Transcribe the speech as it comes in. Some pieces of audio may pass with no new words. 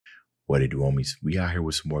What it do, homies? We out here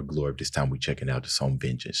with some more Glorb. This time we checking out the song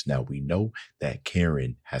Vengeance. Now we know that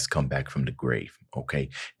Karen has come back from the grave. Okay.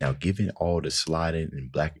 Now, given all the sliding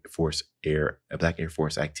and Black Air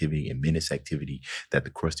Force activity and menace activity that the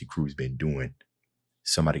Krusty Crew's been doing,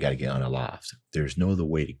 somebody got to get unalived. There's no other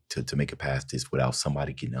way to make it past this without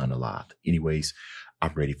somebody getting unalived. Anyways,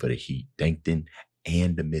 I'm ready for the heat. Dankton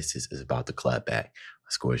and the missus is about to clap back.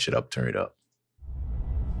 Let's go ahead, shut up, turn it up.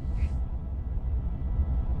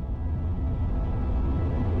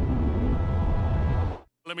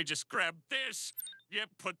 Let me just grab this. Yep,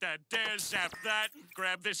 put that there, zap that.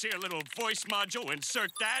 Grab this here little voice module, insert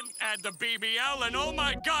that, add the BBL, and oh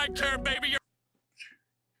my God, Karen, baby, you're...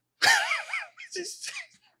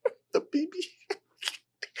 The BB.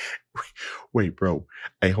 Wait, bro.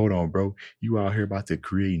 Hey, hold on, bro. You out here about to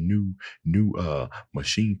create new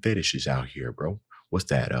machine fetishes out here, bro. What's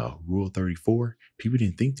that? Rule 34? People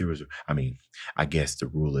didn't think there was, I mean, I guess the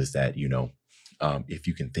rule is that, you know, if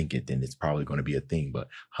you can think it, then it's probably going to be a thing. But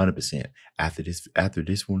 100% after this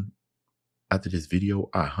video,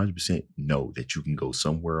 I 100% know that you can go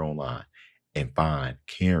somewhere online and find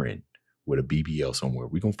Karen with a BBL somewhere.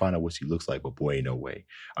 We're gonna find out what she looks like, but boy, ain't no way.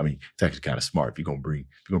 I mean, it's actually kind of smart. If you're gonna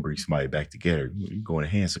bring somebody back together, you're gonna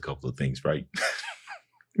enhance a couple of things, right?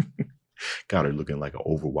 Got her looking like an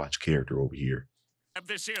Overwatch character over here. Have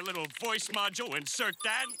this here little voice module, insert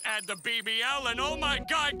that, add the BBL, and oh my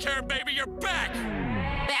God, Karen, baby, you're back!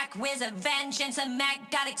 Back with a vengeance, a Mac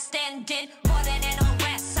got extended. More than an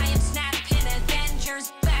arrest, I am snapping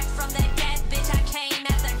Avengers. Back from the dead, bitch, I came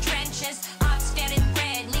at the trenches. Ops getting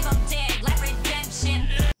red, leave them dead, like redemption.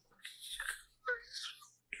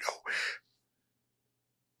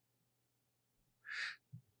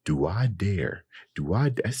 Do I dare,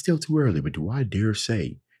 it's still too early, but do I dare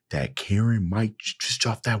say that Karen might just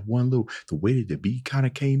drop that one little, the way that the beat kind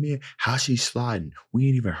of came in, how she's sliding, we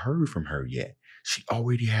ain't even heard from her yet. She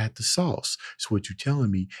already had the sauce. So what you're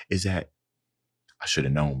telling me is that, I should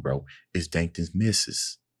have known, bro, it's Dankton's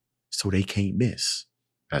misses. So they can't miss.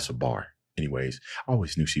 That's a bar. Anyways, I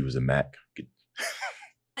always knew she was a Mac.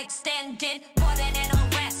 Extended, more than an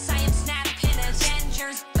arrest, I am snapping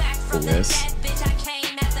Avengers. Back from the dead, bitch, I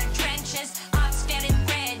came at the trenches. Ops getting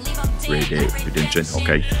red, leave them dead. Red Dead Redemption,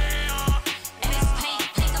 okay.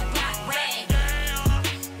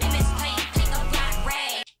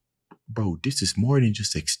 Bro, this is more than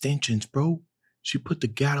just extensions, bro. She put the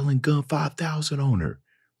Gatling gun 5000 on her.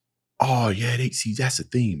 Oh, yeah, see, that's the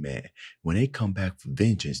thing, man. When they come back for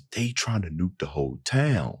vengeance, they trying to nuke the whole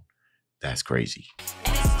town. That's crazy.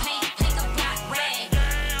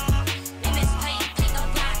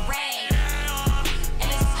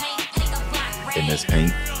 MS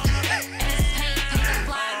Paint.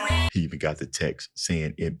 He even got the text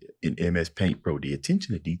saying in MS Paint, bro, the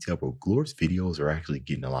attention to detail, bro, Glorb's videos are actually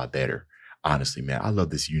getting a lot better. Honestly, man, I love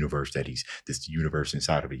this universe that this universe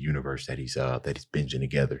inside of a universe that he's binging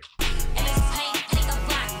together.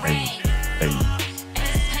 Hey.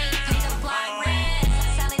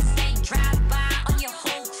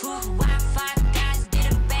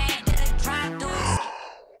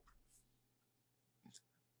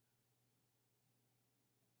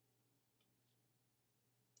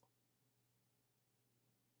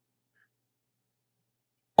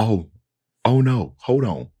 Oh no, hold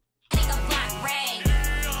on.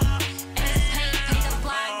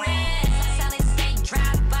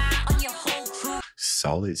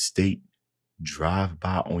 Solid state drive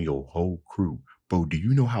by on your whole crew. Bro, do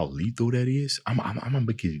you know how lethal that is? I'm gonna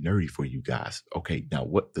make it nerdy for you guys. Okay, now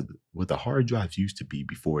what the hard drives used to be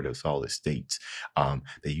before the solid states,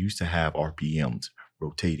 they used to have RPMs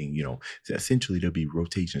rotating, you know, essentially there'll be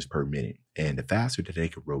rotations per minute. And the faster that they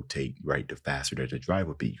could rotate, right, the faster that the drive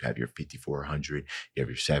would be. You have your 5400, you have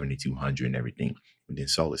your 7200 and everything. And then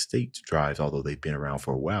solid state drives, although they've been around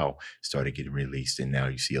for a while, started getting released, and now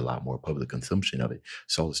you see a lot more public consumption of it.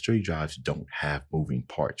 Solid state drives don't have moving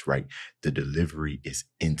parts, right? The delivery is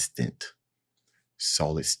instant.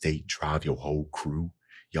 Solid state drive, your whole crew,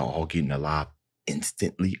 y'all all getting alive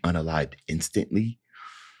instantly, unalived instantly.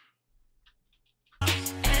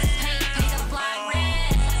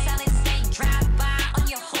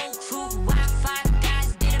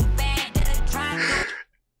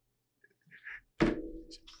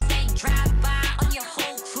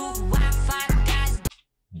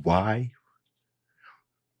 Why?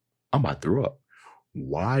 I'm about to throw up.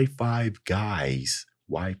 Why Five Guys?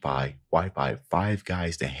 Five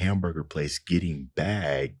Guys, the hamburger place, getting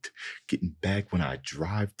bagged when I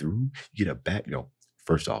drive through. You get a bag. You know,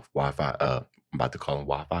 first off, Wi-Fi. I'm about to call them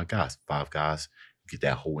Wi-Fi guys. Five Guys, get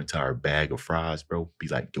that whole entire bag of fries, bro. Be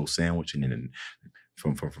like your sandwich, and then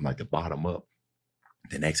from like the bottom up.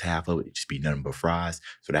 The next half of it just be nothing but fries.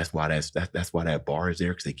 So that's why that's why that bar is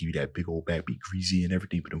there, because they give you that big old bag, be greasy and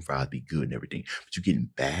everything, but them fries be good and everything. But you getting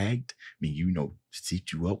bagged, I mean, you know,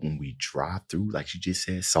 sit you up when we drive through, like she just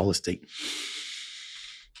said, solid state.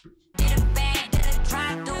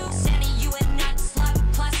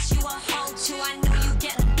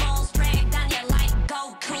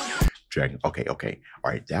 Dragon. Okay.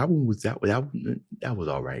 All right. That one was that was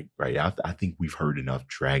all right. Right. I think we've heard enough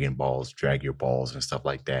Dragon Balls, drag your balls and stuff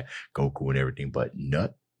like that, Goku and everything. But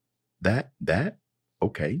nut that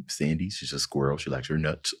okay. Sandy's just a squirrel. She likes her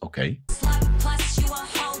nuts. Okay.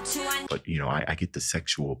 But you know, I get the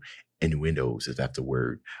sexual innuendos, if that's the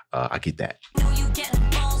word. I get that.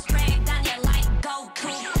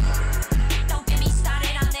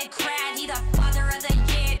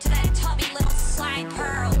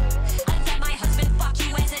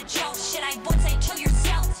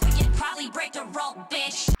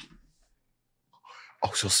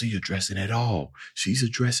 Oh, so she's addressing it all. She's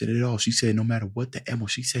addressing it all. She said, no matter what the MO,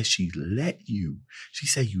 she said she let you. She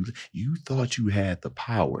said you thought you had the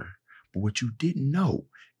power, but what you didn't know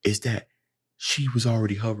is that she was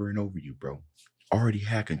already hovering over you, bro. Already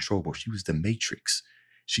had control, bro. She was the Matrix.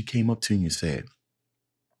 She came up to you and said,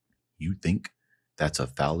 you think that's a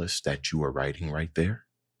phallus that you are writing right there?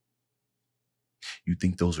 You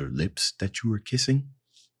think those are lips that you are kissing?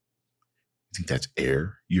 You think that's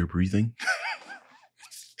air you're breathing?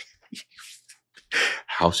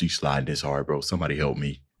 How she sliding this hard, bro? Somebody help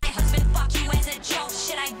me.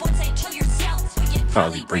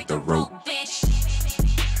 Probably break the rope. Yeah,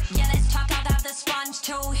 let's talk about the sponge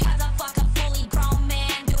too. How the fuck a fully grown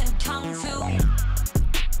man doing kung fu?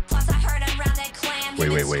 Plus, I heard around that clan.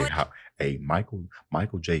 Wait. Hey,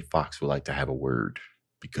 Michael J. Fox would like to have a word,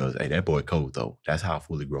 because hey, that boy cold though. That's how a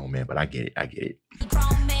fully grown man. But I get it.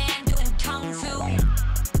 Grown man doing kung fu.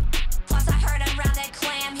 Plus, I heard around that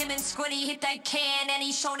clan. Him and Squiddy hit that can, and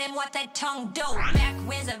he showed him what that tongue do. Back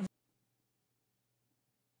with a.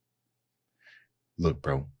 Look,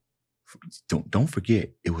 bro. Don't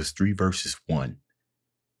forget, it was 3 versus 1.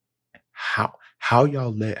 How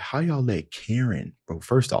y'all let Karen, bro?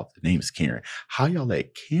 First off, the name is Karen. How y'all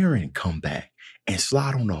let Karen come back and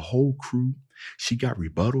slide on the whole crew? She got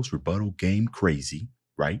rebuttal game crazy,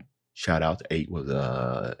 right? Shout out to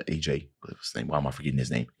AJ. What was his name? Why am I forgetting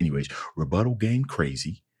his name? Anyways, rebuttal game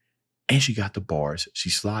crazy, and she got the bars.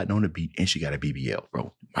 She's sliding on the beat, and she got a BBL,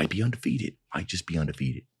 bro. Might be undefeated. Might just be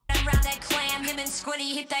undefeated. Around that clan, him and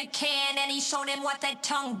Squiddy hit that can, and he showed him what that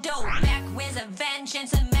tongue do. Back with a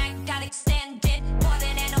vengeance, and Mac got extended. More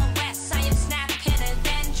than an OS, I am snapping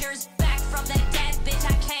Avengers. Back from the dead, bitch,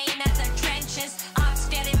 I came at the trenches. Ops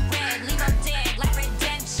getting red, leave them dead like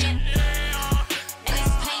redemption. And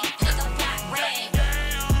it's paint, pink or black red.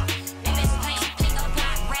 And it's paint, pink or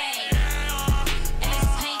black red. And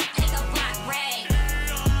it's paint, pink or black red.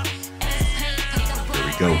 And it's paint, pink or black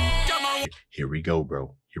red. Here we go,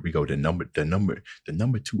 bro. Here we go. The number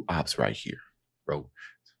 2 ops right here, bro.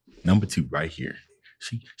 Number 2 right here.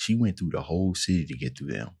 She went through the whole city to get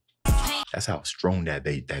through them. That's how strong that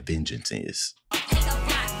vengeance is. Got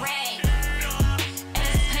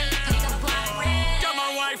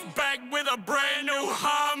my wife back with a brand new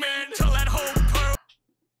Harmon. Till that whole pearl.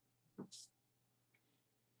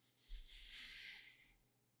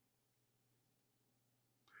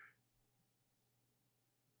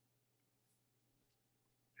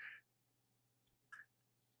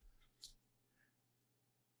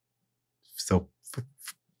 So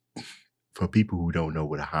for people who don't know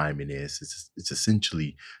what a hymen is, it's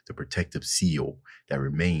essentially the protective seal that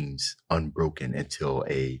remains unbroken until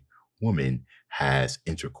a woman has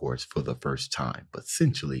intercourse for the first time. But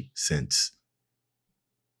essentially, since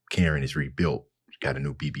Karen is rebuilt, she got a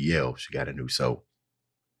new BBL, she got a new soul.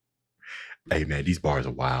 Hey man, these bars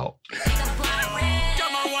are wild.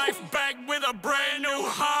 Got my wife back with a brand new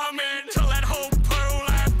Harmon. Till that whole pearl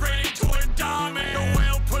upgraded to a diamond. The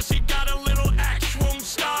whale pussy got a little axe wound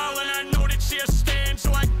style, and I know that she a stand,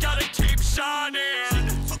 so I gotta keep shining.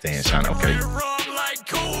 Stand shine, okay. Like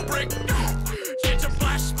Kubrick. It's a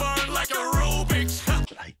blast burn like a Rubik's.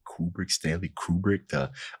 Like Kubrick, Stanley Kubrick, the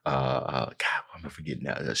God, I'm forgetting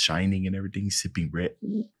now, The Shining and everything, sipping red.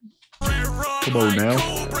 Come on now.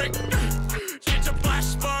 It's a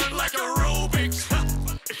blast burn like a Rubik's.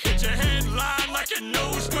 Hit your headline like a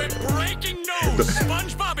nose whip. Breaking news.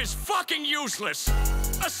 SpongeBob is fucking useless.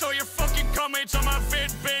 I saw your fucking comments on my vid,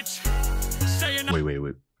 bitch. Saying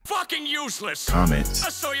Wait. fucking useless. Comments. I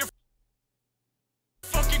saw your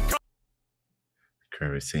fucking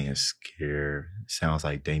Kermit saying scare. Sounds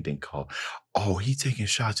like Dang Dang call. Oh, he taking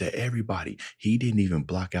shots at everybody. He didn't even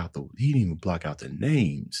block out the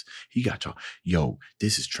names. He got y'all. Yo,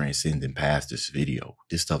 this is transcending past this video.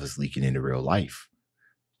 This stuff is leaking into real life.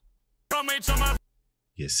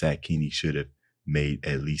 Yeah, Sakini should have made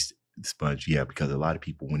at least Sponge. Yeah, because a lot of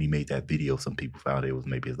people, when he made that video, some people found it was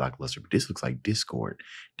maybe his lackluster. But this looks like Discord.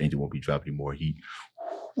 Danger won't be dropping more heat.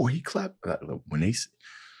 Or he clapped when they.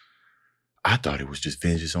 I thought it was just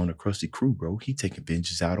vengeance on the crusty crew, bro. He taking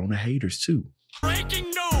vengeance out on the haters too. Breaking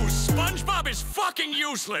news! SpongeBob is fucking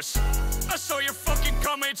useless. I saw your fucking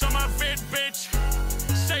comments on my vid, bitch.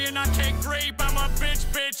 Saying I can't grape, I'm a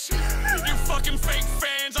bitch. You fucking fake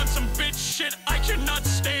fans on some bitch shit I cannot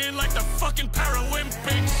stand, like the fucking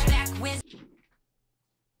Paralympics. Back with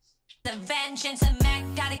the vengeance of Mac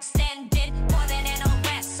got extended. More than an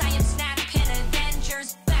arrest, I am snapping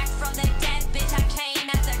Avengers. Back from the dead, bitch, I came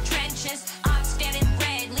at the trenches. I'm getting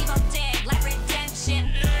red, leave them dead like redemption.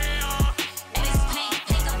 And it's pink,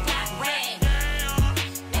 pink or black, red.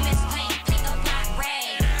 And it's pink, pink or black,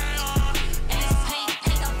 red. And it's pink,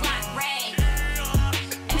 pink or black, red.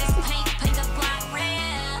 And it's pink, pink or black,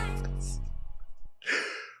 red.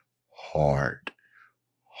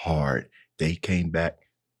 Hard. They came back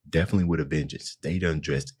definitely with a vengeance. They done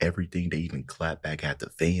dressed everything. They even clapped back at the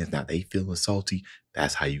fans. Now they feeling salty.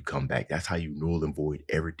 That's how you come back. That's how you null and void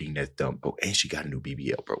everything that's done, bro. And she got a new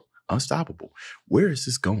BBL, bro. Unstoppable. Where is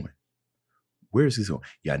this going?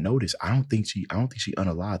 Yeah, notice I don't think she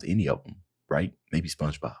unalived any of them, right? Maybe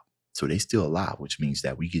SpongeBob. So they still alive, which means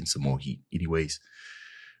that we getting some more heat. Anyways,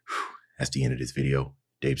 that's the end of this video.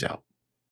 Dave's out.